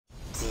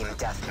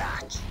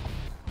deathmatch.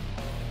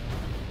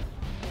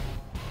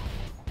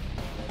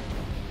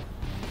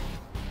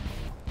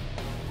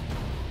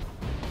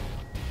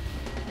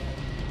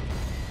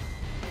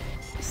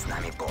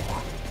 Snammy ball.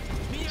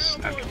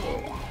 Snappy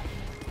ball.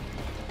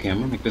 Okay, I'm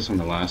gonna make this one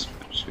the last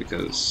match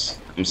because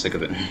I'm sick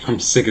of it.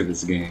 I'm sick of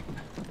this game.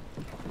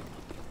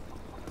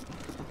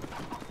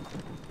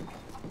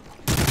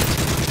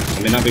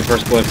 Let me not be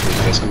first blood.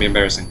 That's gonna be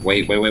embarrassing.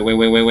 Wait. Let's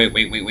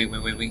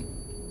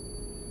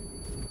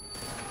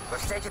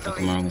take it to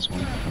Come on, this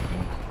one.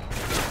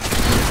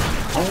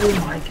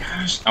 Oh my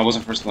gosh! I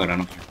wasn't first blood. I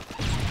don't care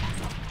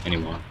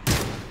anymore.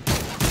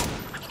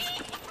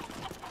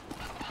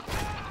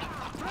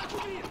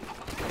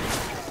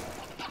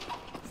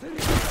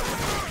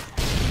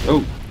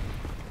 Oh.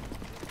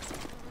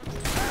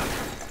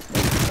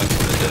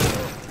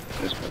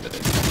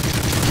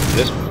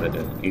 This brother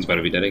did. He's about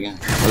to be dead again.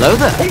 Hello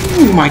there.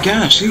 Oh my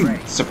gosh, he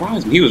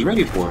surprised me. He was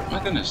ready for it. My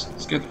goodness,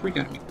 scared the freak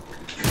out of me.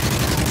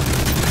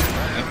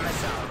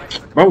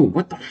 Bro,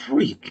 what the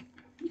freak?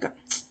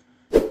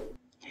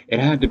 It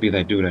had to be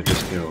that dude I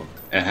just killed.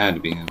 It had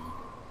to be him.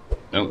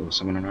 No, it was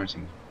someone on our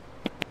team.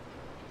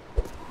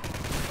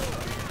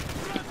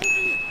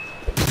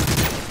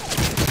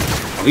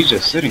 Oh, he's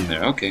just sitting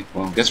there. Okay,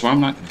 well, guess what? I'm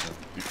not gonna kill him.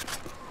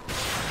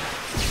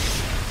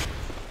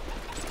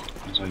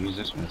 Might as well use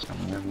this one. It's not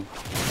level.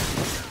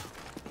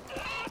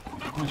 Oh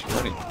my gosh,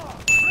 ready.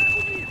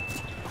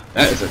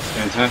 That is a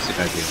fantastic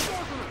idea.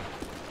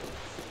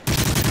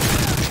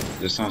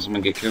 This time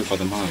someone get killed by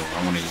the model.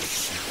 I want to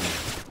use.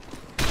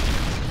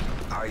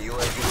 Our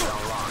UAV's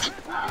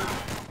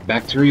unlocked.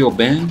 Bacterial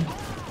Ben?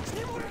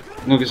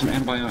 I'm gonna get some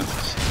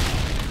antibiotics.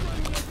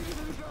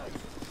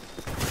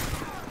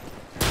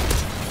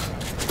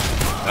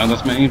 Oh,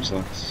 that's my aim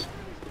slots.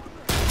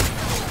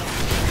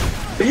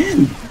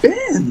 Ben!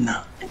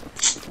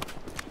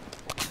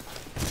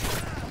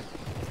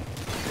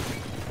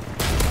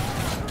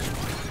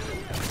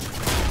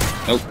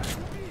 Nope.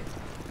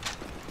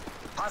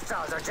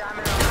 Hostiles are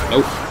jamming.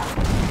 Nope.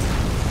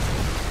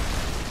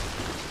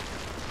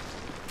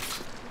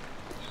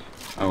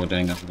 Oh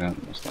dang, I forgot.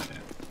 What's that?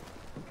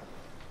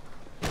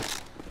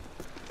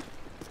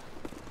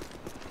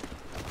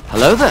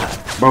 Hello there.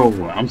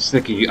 Bro, I'm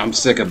sick of you. I'm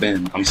sick of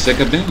Ben. I'm sick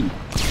of Ben.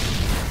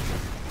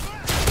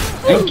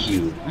 Thank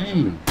you,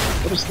 man.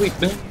 Go to sleep,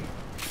 Ben,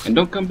 and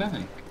don't come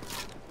back.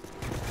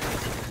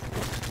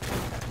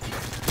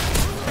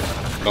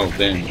 Oh,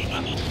 Ben,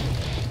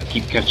 I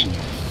keep catching you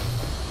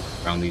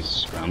around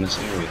this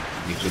area.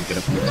 I need you to get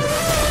up on the top.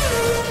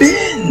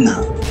 Ben.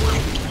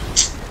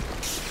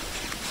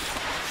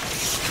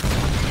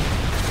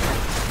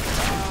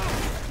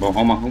 Well,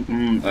 all my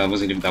that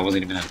wasn't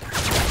even him.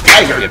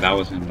 Yeah, that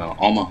was him. No,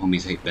 all my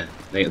homies hate Ben.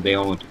 They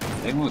all do.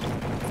 They all do.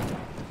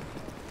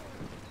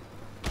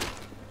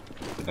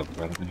 Pick up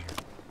right up in here.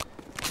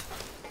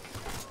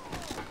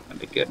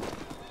 That'd be good.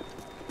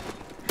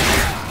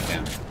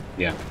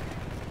 Yeah.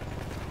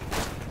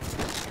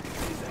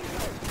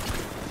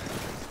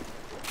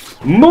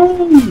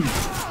 Move!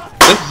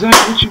 That's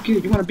exactly what you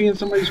get. You want to be in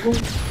somebody's room?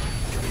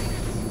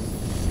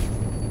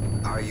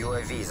 Our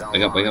UAV's on.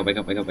 Wake up.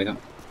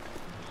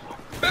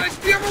 Back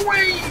the other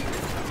way!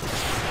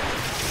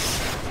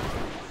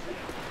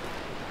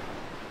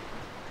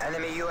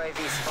 Enemy UAV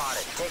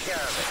spotted. Take care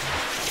of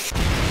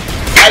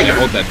Hey,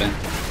 hold that, Ben.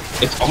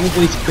 It's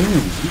always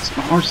Ben. He's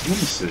my arch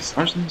nemesis.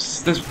 Arch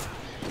nemesis is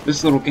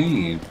this little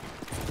game.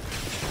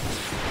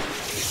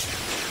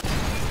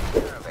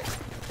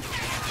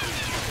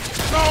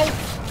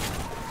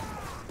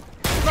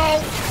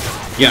 No!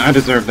 Yeah, I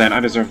deserve that. I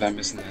deserve that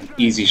missing an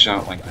easy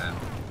shot like that.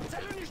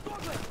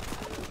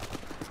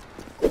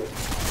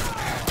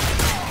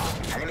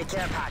 Enemy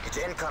care package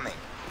incoming.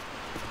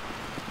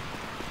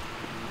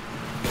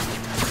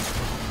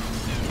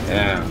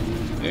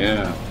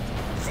 Yeah.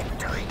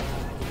 Victory.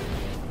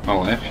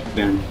 Oh, F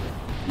Ben.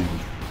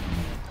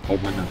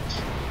 Hold my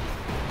nuts.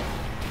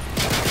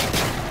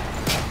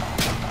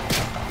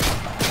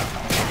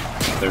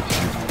 I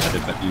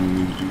did that.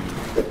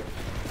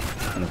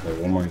 I'm gonna play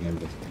one more game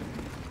this game.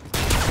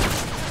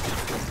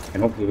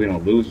 And hopefully we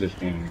don't lose this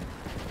game.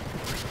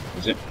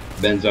 Is it?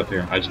 Ben's up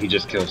here. He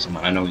just killed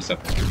someone. I know he's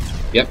up here.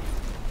 Yep.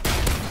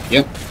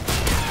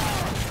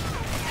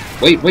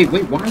 Wait. Why are you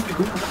going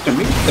after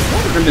me? The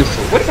predator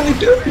missile. What did I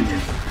do?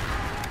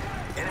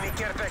 Enemy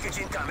care package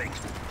incoming.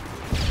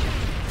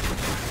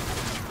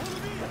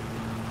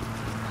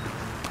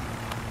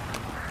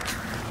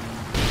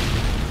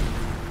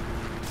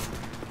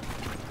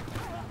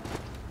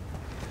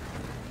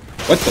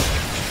 What the?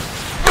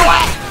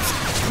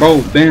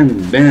 Bro,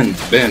 Ben,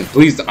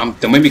 please,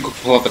 don't make me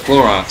pull out the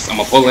Clorox. I'm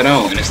gonna pull it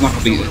out, and it's not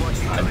gonna be.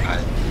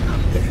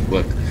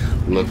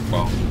 Look,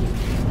 bro.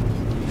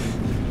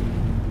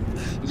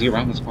 Is he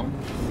around this corner?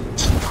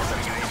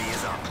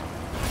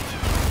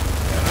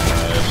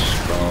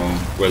 Gosh, bro,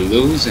 we're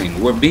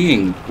losing. We're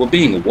being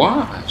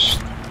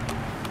washed.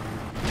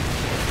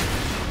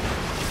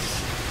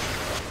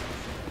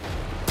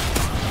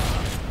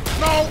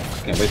 No!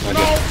 Can't wait till I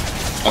get.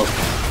 Oh.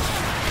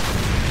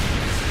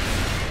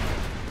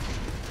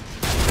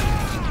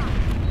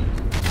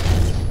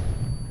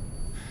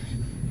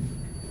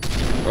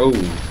 Oh.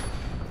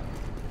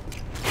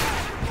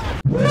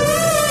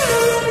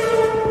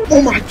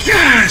 Oh my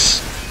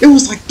gosh! It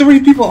was like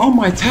 3 people on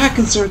my attack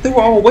insert. They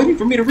were all waiting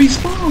for me to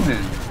respawn.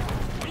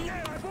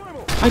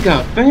 I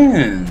got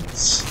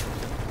fans.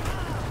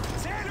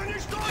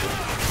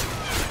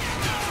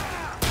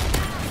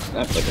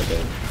 That's like a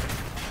dead.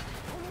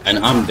 And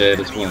I'm dead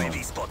as well.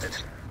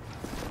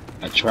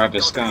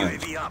 Travis Scott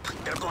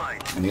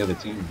and the other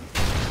team.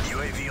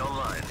 UAV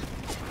online.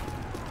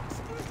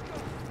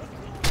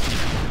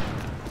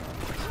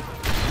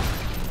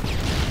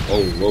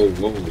 Whoa, whoa,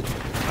 whoa.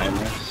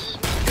 IMS.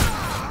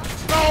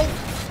 No!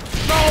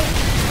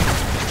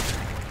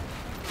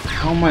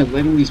 How am I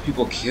letting these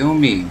people kill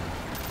me?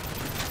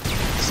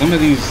 Some of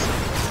these...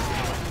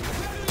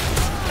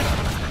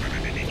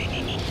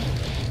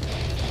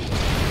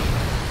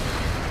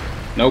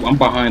 Nope, I'm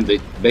behind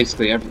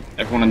basically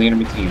everyone on the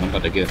enemy team. I'm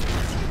about to get...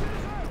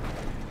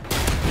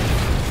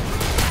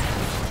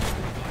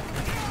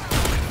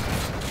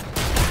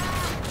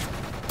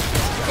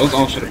 Those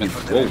all should have been...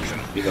 Whoa,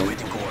 you know.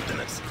 Waiting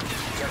coordinates.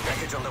 Care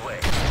package on the way.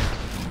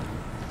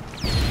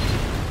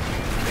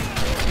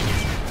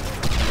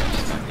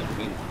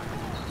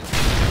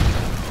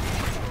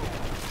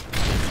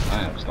 I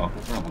have stalker.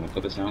 I'm gonna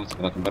put this down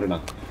so I can better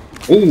not.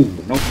 Ooh,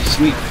 no, he's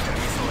sweet.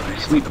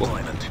 He's sweet,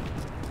 boy.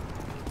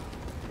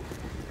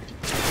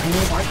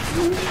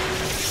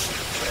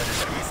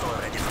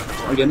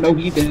 Oh, yeah, no,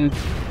 he dead.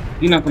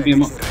 He's not gonna be a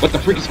mo. What the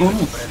freak is going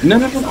on? No,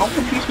 no, no, I want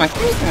to use my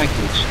kill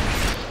package.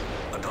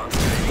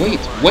 Wait.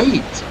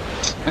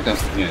 I got.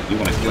 Yeah, you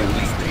wanna kill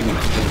me? You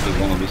wanna kill me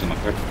while I'm using my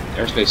credit?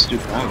 Airspace is too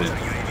crowded.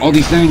 All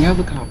these dang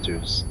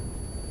helicopters.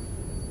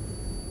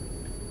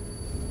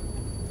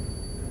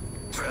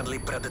 Friendly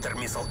Predator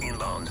missile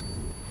inbound.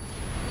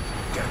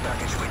 Care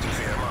package waiting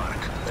for your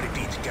mark.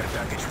 Repeat, care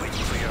package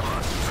waiting for your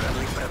mark.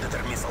 Friendly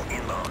Predator missile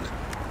inbound.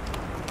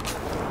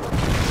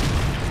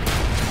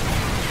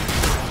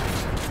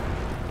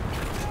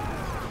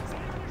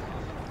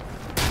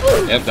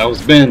 Yep, that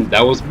was Ben.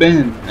 That was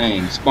Ben.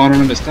 Dang,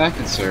 spawning on the stack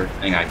insert.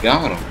 Dang, I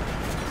got him.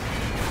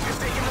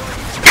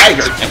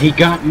 And he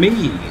got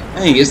me.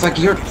 Dang, it's like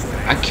you're.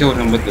 I killed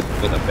him with a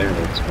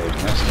barrel explosion.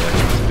 That's what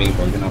it's being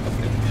broken up.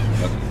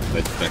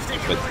 But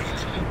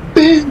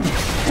Ben!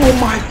 Oh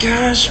my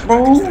gosh,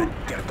 bro!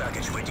 Care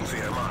package waiting for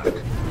your mark.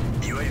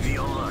 UAV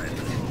online.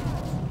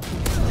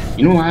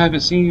 You know what I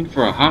haven't seen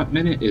for a hot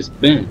minute is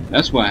Ben.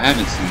 That's what I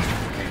haven't seen.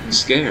 He's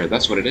scared.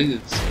 That's what it is.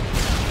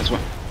 That's why.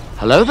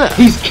 Hello there.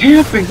 He's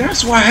camping.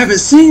 That's why I haven't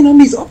seen him.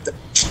 He's up there.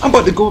 I'm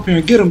about to go up here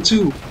and get him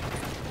too.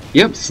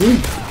 Yep,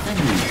 sleep.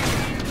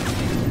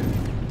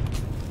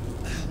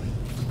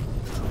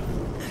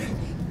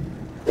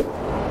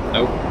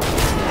 Nope.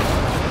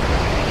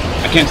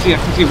 I can't see.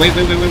 Wait.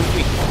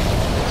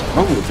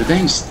 Oh, the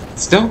dang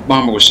stealth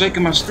bomber was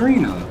shaking my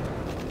screen up.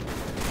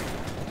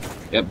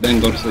 Yep, then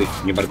go to sleep.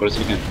 You're about to go to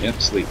sleep again.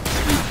 Yep, sleep.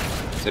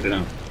 Sit it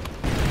down.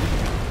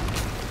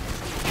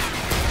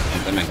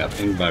 And then I got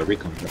pinged by a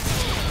recon drone.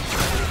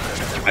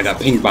 I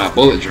got pinged by a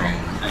bullet drone.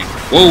 Dang.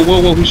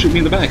 Whoa, he shoot me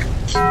in the back. Oh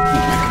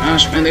my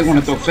gosh, man, they want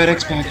to throw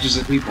FedEx packages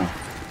at people.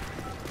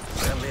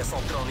 Friendly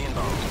assault drone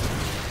inbound.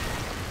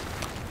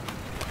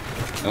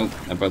 Oh,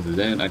 my brother's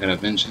dead. I gotta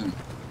avenge him.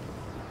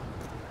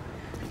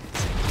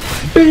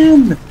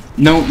 Ben!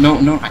 No.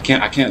 I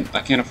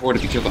can't afford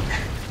to be killed. Oh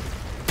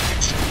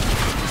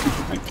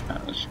my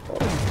gosh.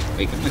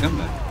 Wait, come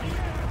back.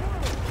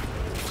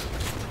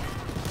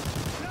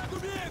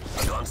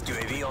 Advanced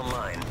UAV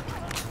online.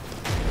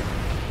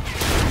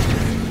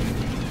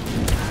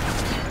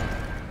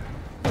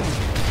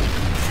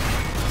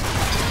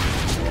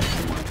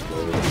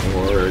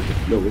 Lord,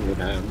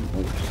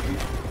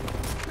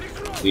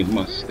 we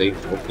must stay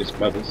focused,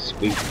 brothers.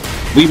 We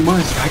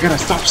must. I gotta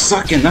stop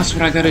sucking. That's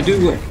what I gotta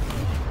do. I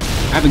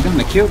haven't done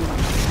the kill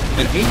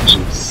in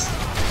ages.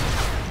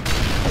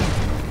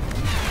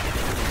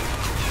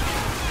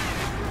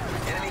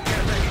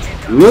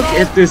 Look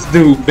at this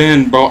dude,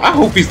 Ben, bro. I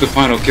hope he's the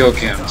final kill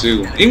cam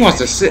too. He wants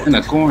to sit in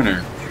a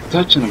corner,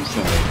 touching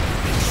himself.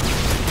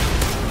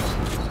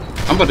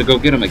 I'm about to go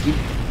get him again.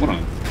 Hold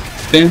on,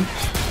 Ben.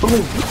 Bro,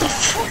 what the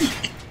freak?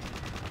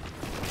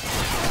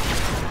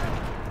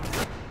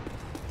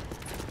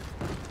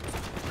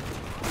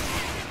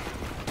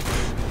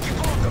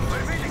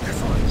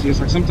 See, it's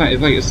like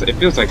sometimes it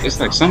feels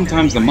like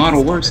sometimes the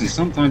model works and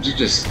sometimes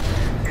it's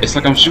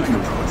like I'm shooting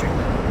him.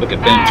 Look at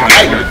Ben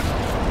trying to run.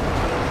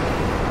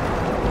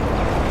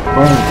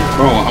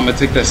 Bro, I'm gonna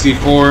take that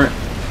C4.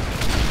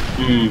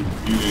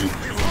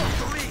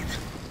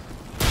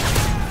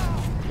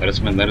 Let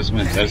us win.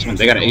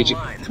 They got an AG.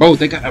 Bro,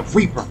 they got a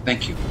Reaper.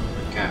 Thank you.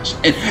 Gosh.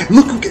 And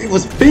look, it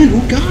was Ben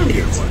who got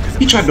it.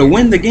 He tried to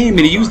win the game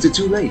and he used it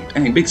too late.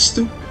 Dang, big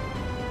stupid.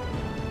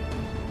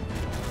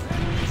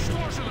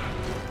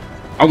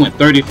 I went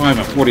 35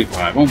 and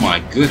 45. Oh my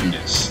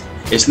goodness.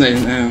 It's not.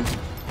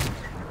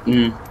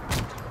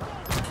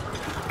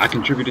 I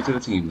contributed to the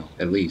team though.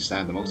 At least I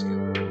had the most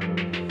kills.